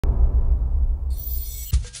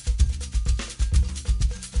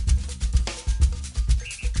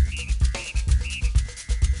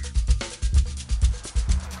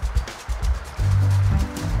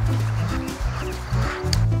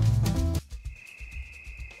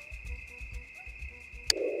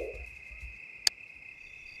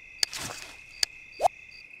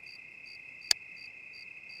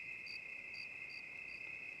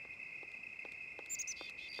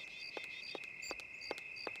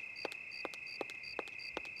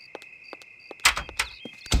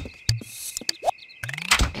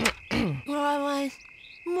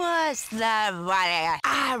Just the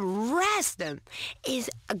arrest them is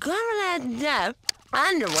gonna know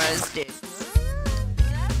underwear's this.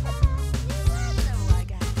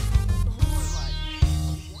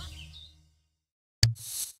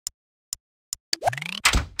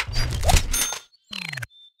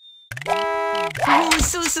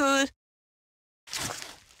 Susu.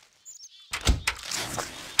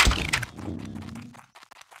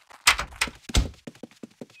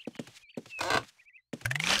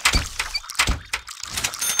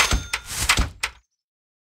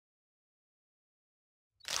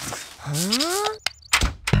 Huh?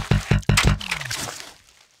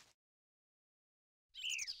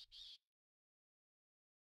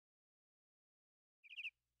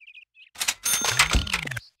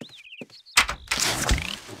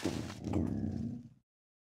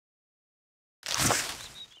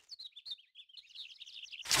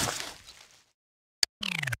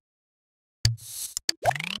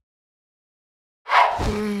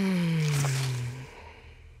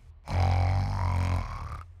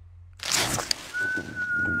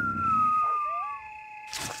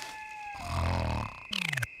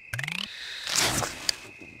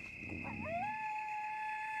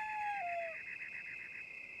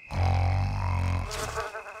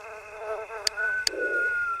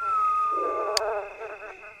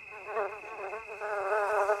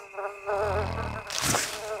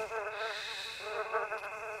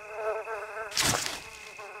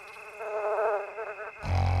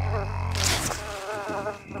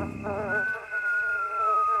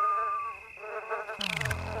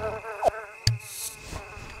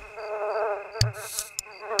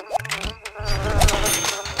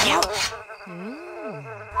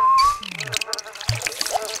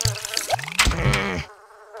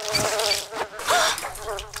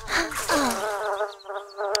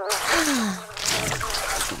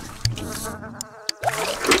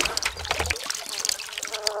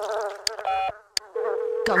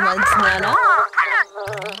 Come on, Snana.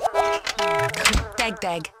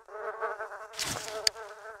 Dag.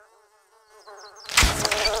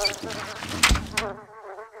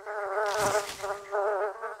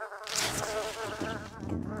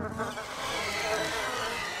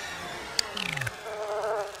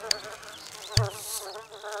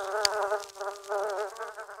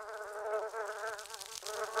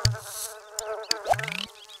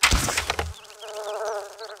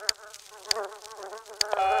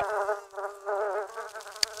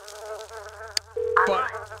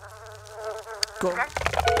 Go.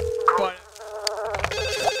 Bye.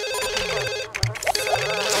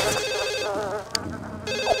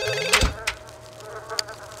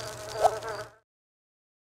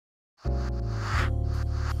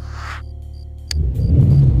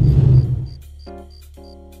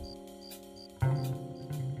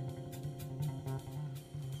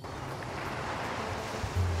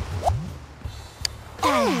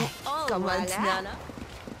 Come on, Snana.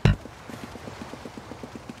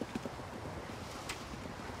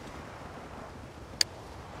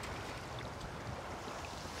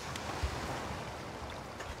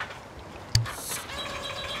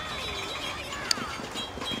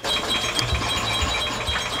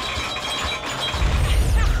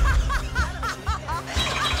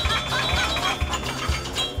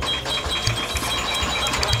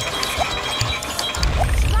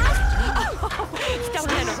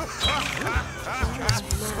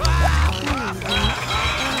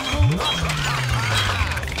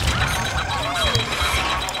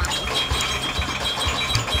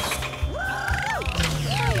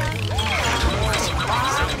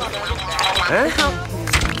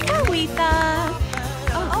 Awita.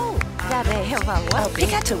 Oh, vabbè, va.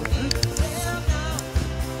 Pikachu.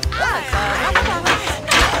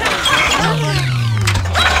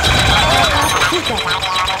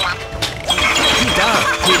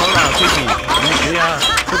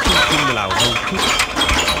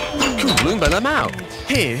 Mượn bà làm ảo.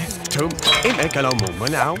 Hè, chum, em ấy cả lòng mồm mới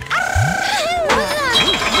nào.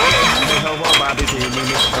 How about it?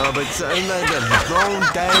 But it's a long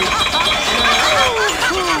day.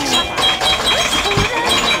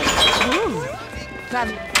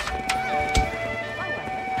 Bye.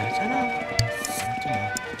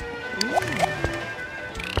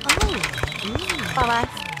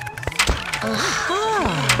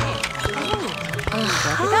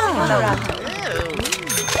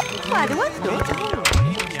 Guarda, guarda.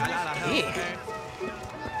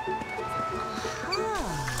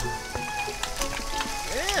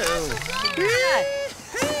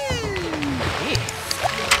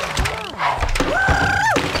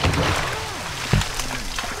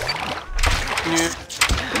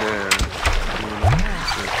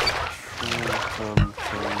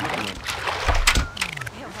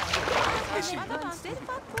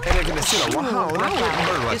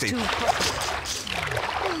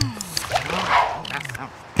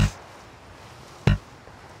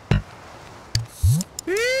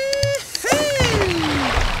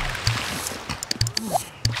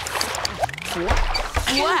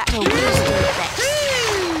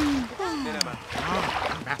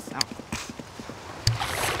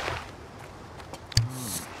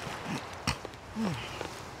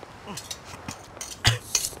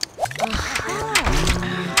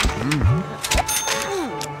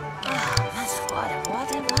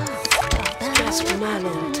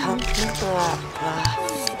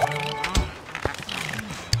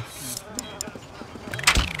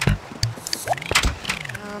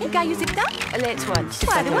 Kayu sikta? Let's watch.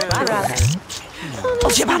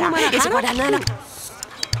 Oh, siapa? It's what I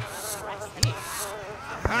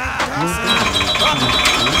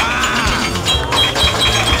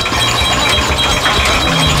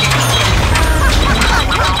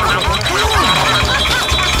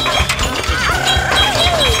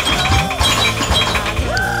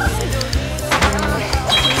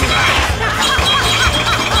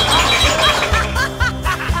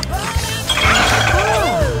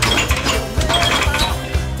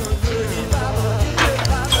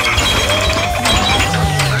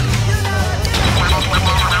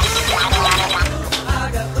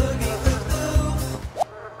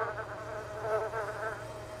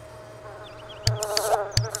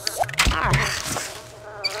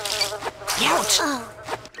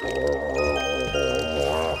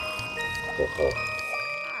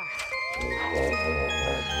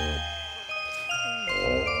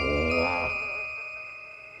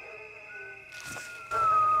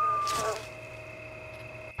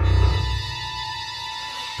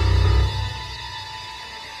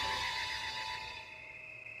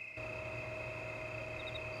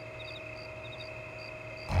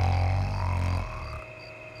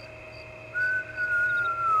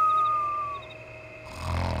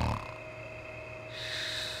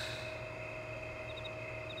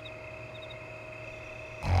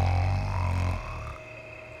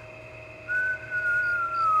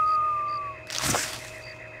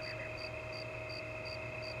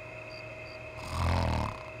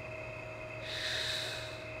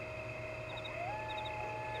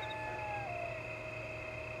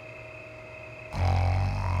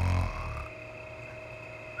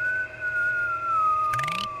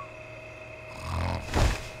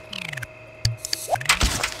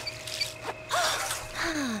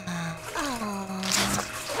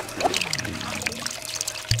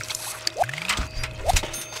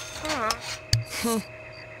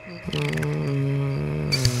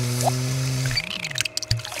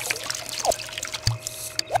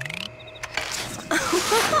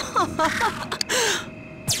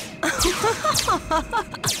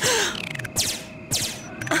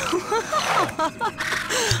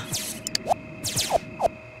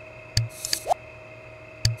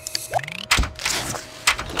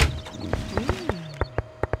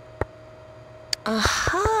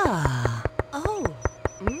Aha! Oh.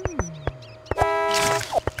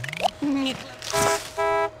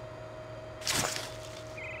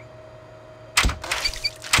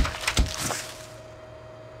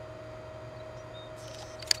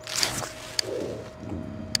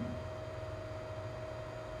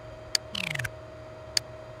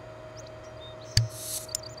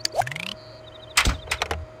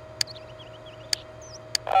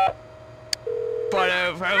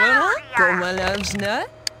 Para favor, como loves nut?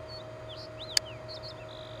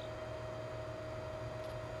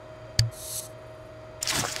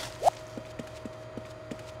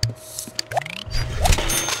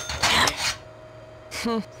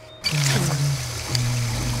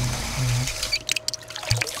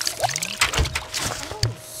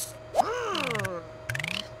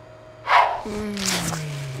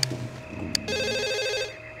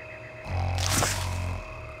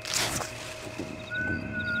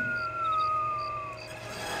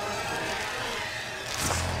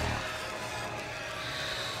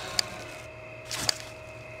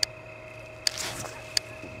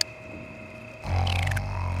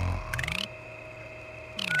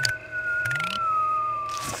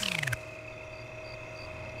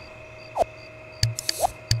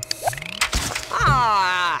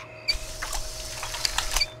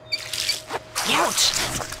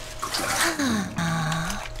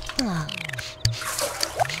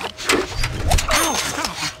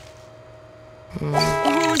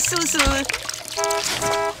 수술.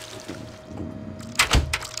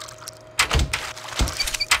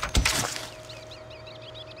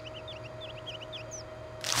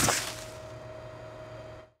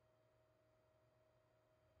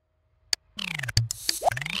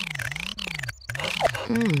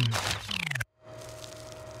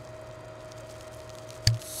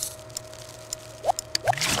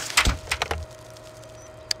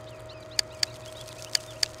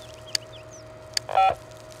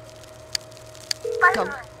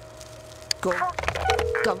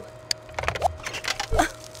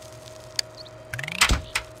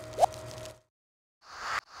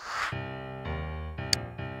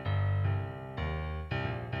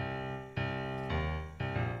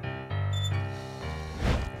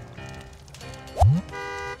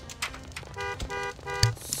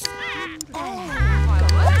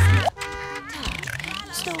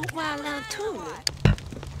 voilà tout.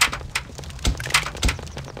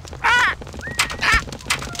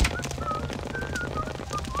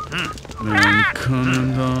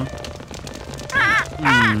 Välkomna.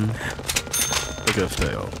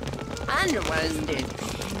 Begriffsdale. Underwasted.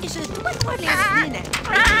 Is het wat wordt binnen?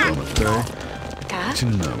 Namaste. Ka?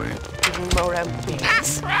 Chinnawi. Moram.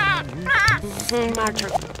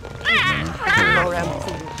 Marcher. Moram.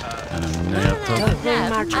 Anamnayata.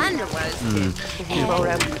 Marcher. Underwasted.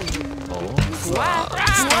 Moram. What?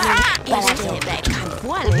 Is het back?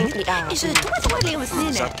 What? Is het wat wordt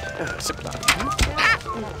binnen?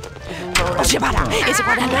 Oh, Shabada! Is it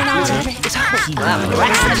what I know? It's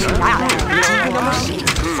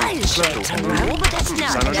but that's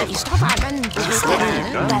not. You stop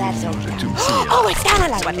Oh, it's down a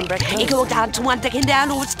lot. Ik wil down to one second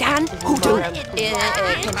down. Oh, it's down. Who do?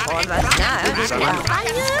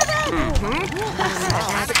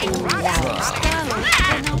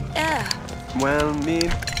 Well, me.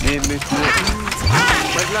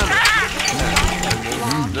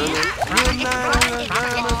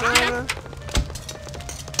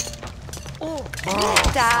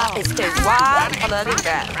 Daar is de waar van de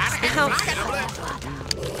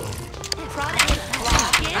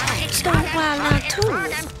Stop while not too.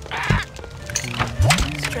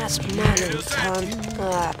 Stress money, son.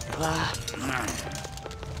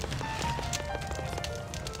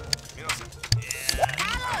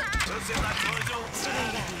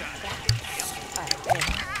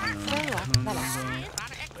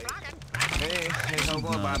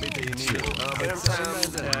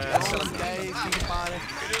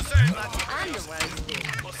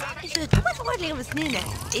 Is het wat wordt was niet?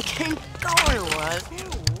 Ik kan go was.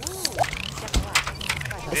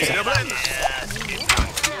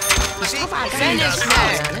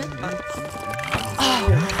 Oh,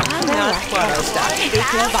 I'm not what I started. Ik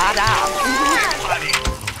wil bad out.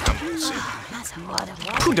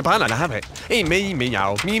 Put the banana, have it. Hey, me,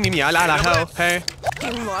 meow. Me, la, la, ho, hey.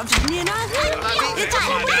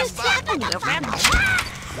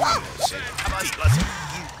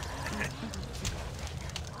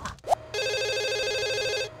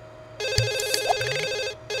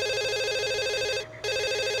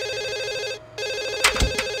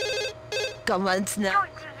 Kom maar snel.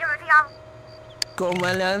 Kom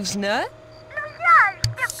maar snel.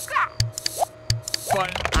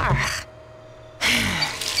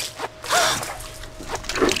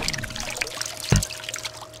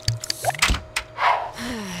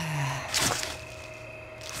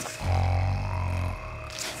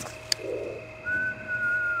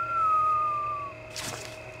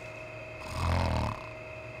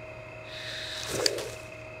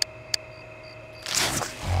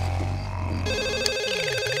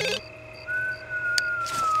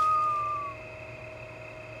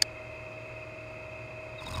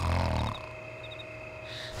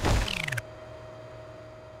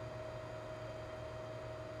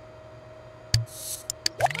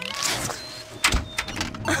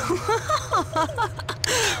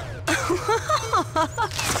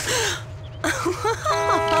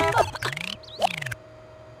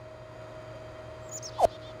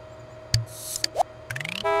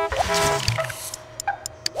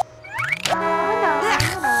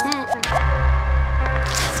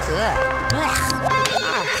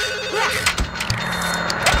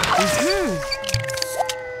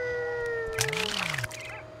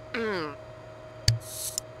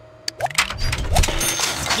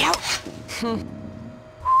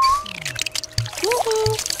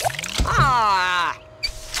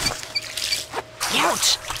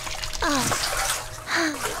 Ouch!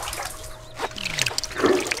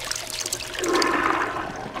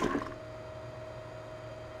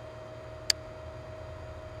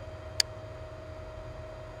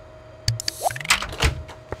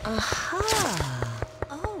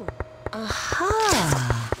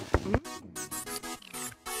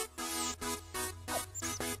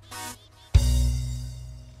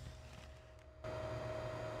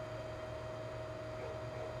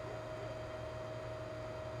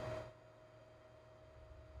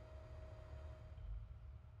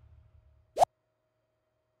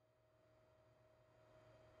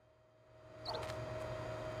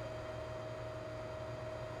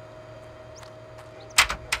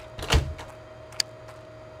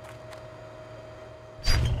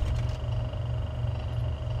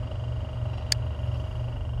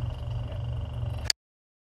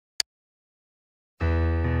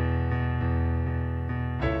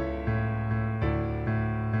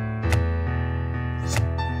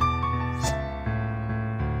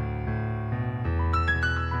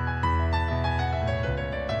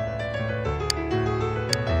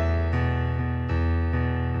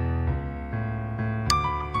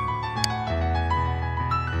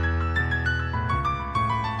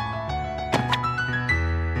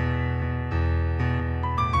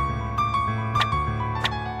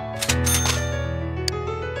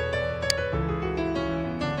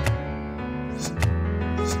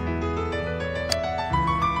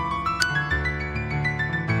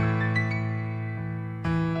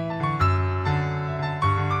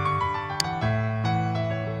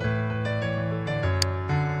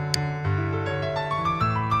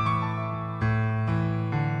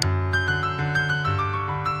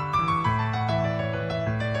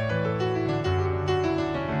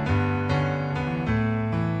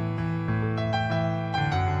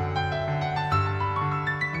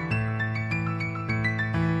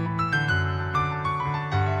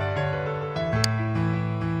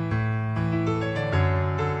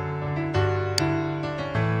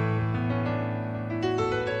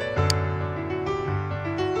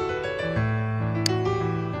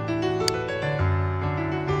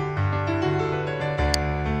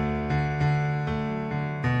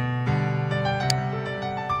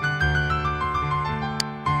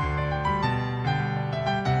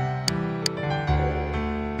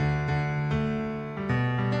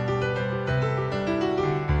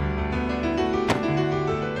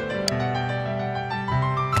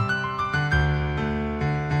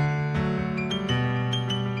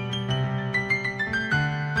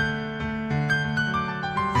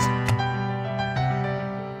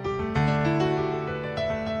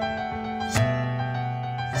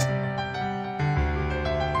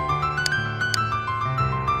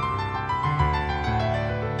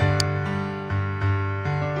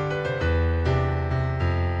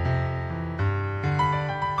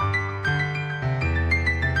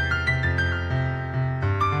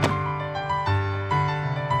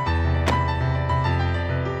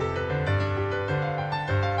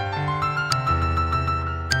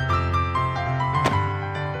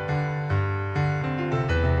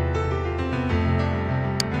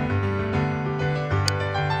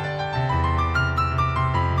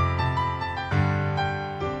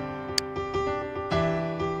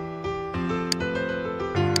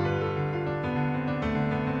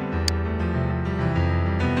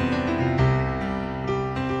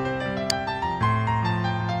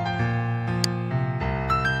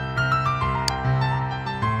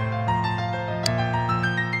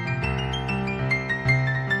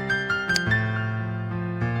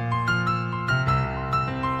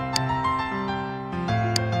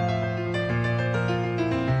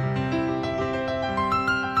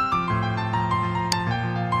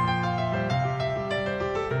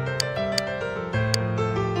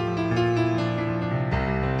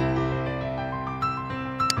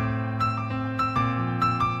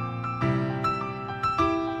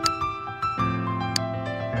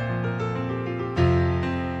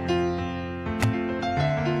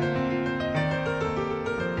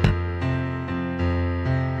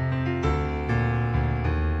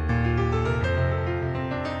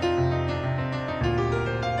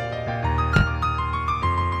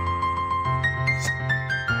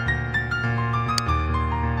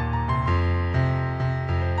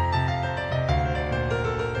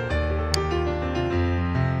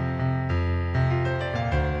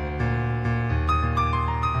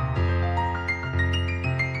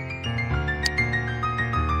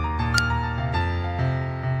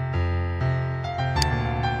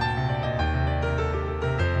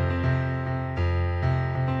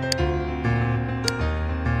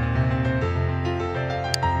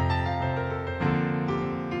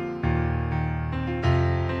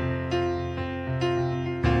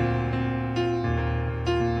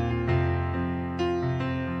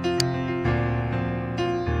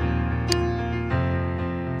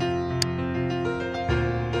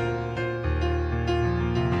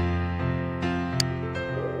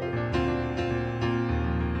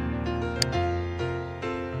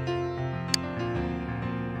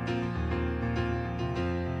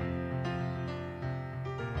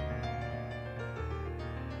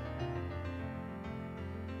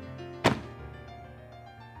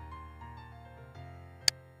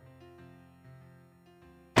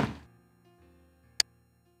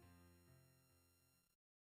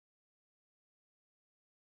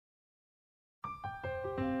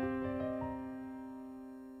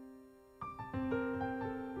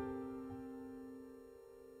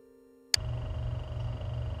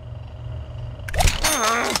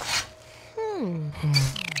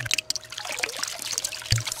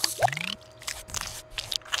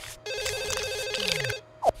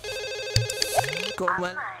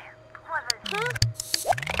 Comment?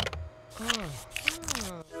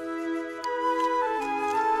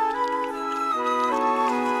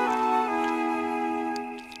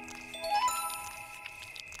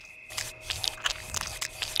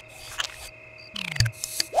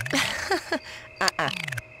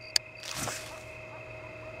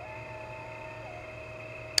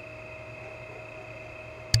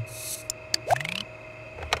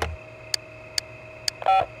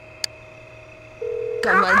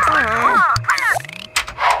 Comment?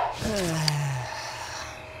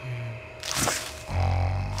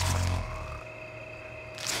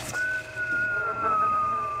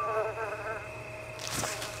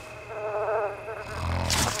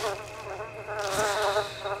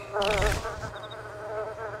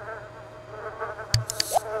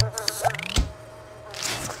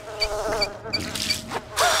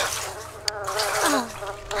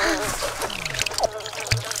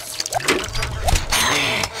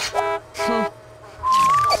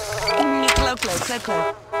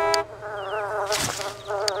 Close.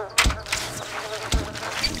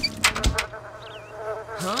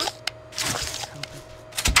 Huh?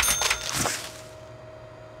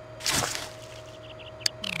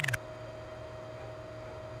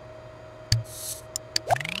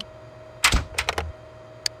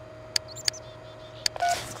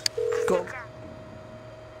 Go.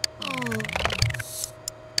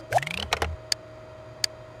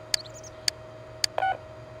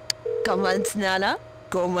 Comment snälla?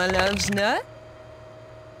 Comment snö?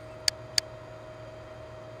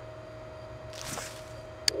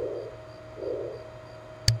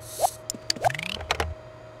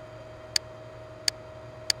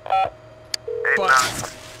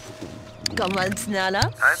 Comment snälla?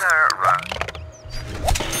 Hi there,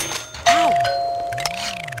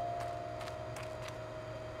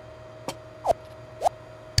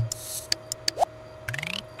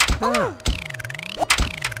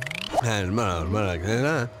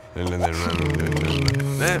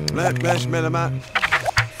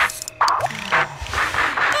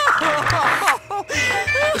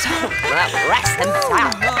 Rest and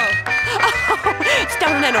fire.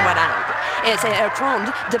 Stone and what I it's a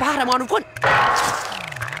trond the bottom on one.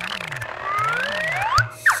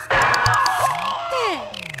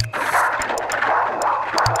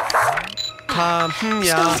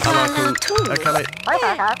 Ja, aber cool. Kann ich...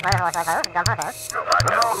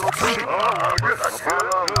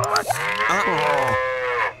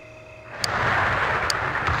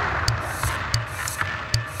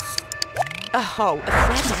 Oh,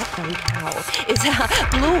 Fred Macklin cow is a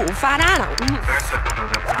blue fanano.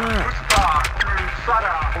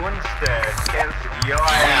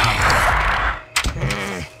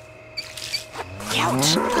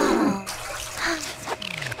 Ouch.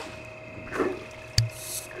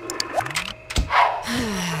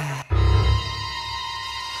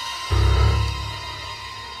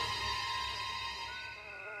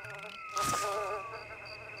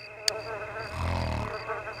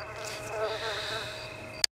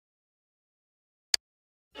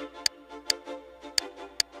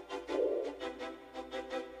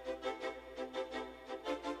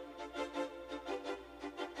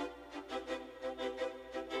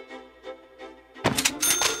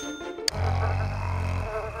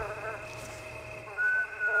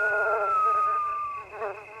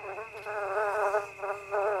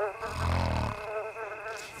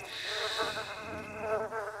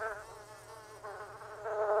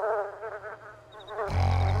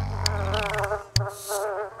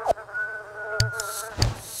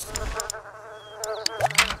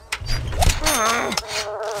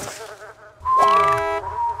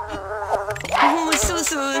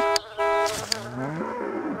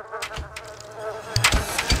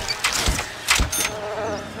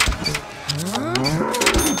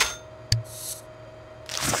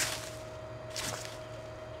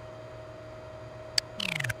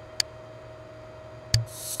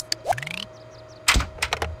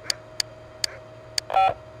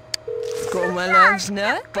 Comment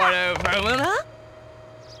snö? Bara över.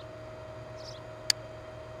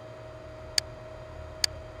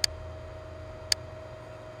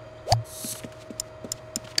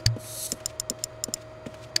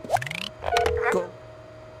 Go.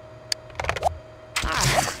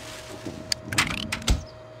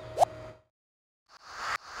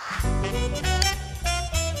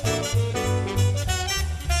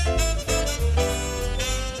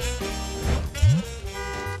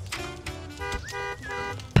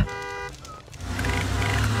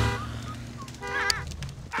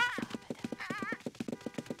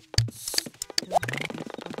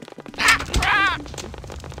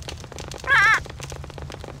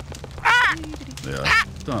 Ja,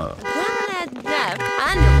 stop.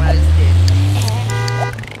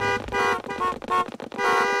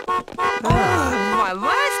 My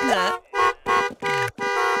last nut.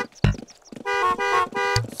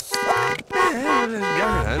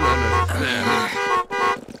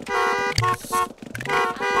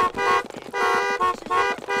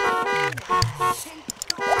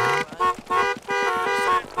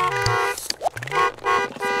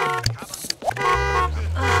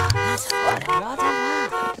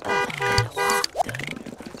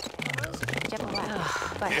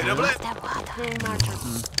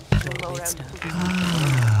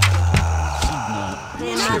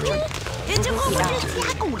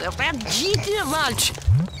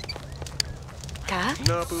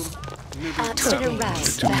 To the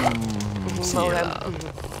right.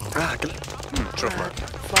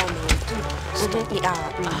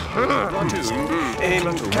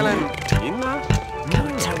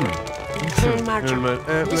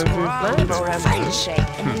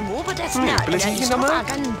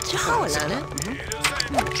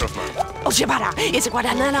 Oh, Shibara, it's a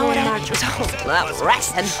guadalana or a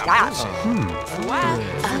rest and start. What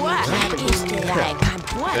is the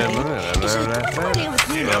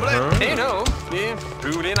Hey, no.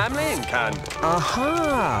 Hur din amling kan.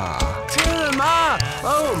 Aha! Tema!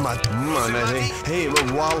 Oh, hey,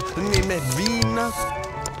 wow, ni med vina.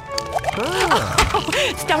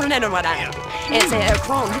 Stone and what I is a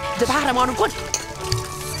crone, the bottom on good.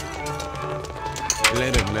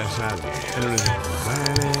 Let it let out.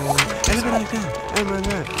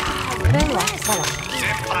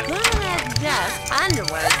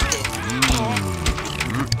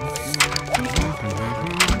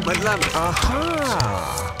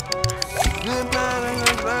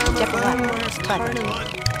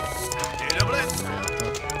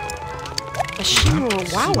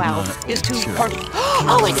 Wow, wow. It's too hard.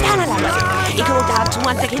 Oh, it's down. It goes down to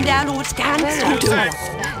one second down. Oh, it's down.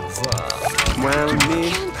 Well,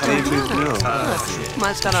 me, I don't know.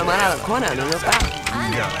 Must have run out of corner to look back.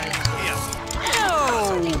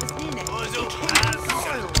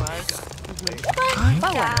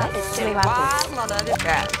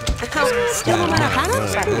 Still no matter how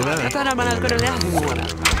much I thought I'm going to let you water.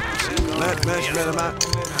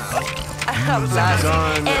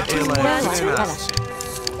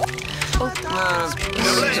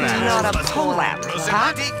 It's not a collab,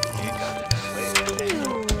 huh?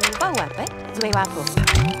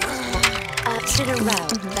 Sit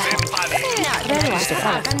around.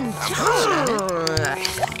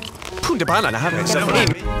 Kunde bara alla här växer.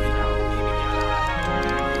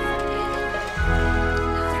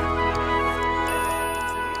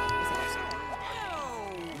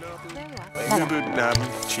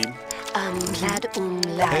 Chim. Glad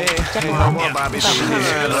Hey, I'm about to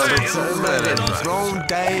throw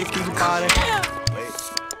Dave to the body.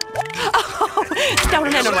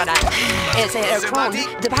 Stone and what I is a crone,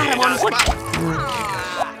 the bottom on wood.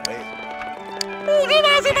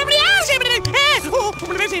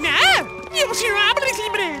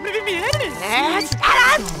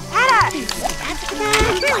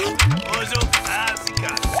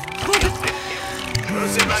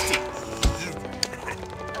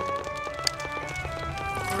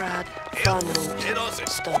 Brad, funnel,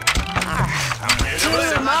 stone.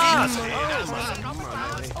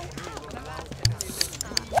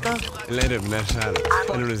 Let him let out.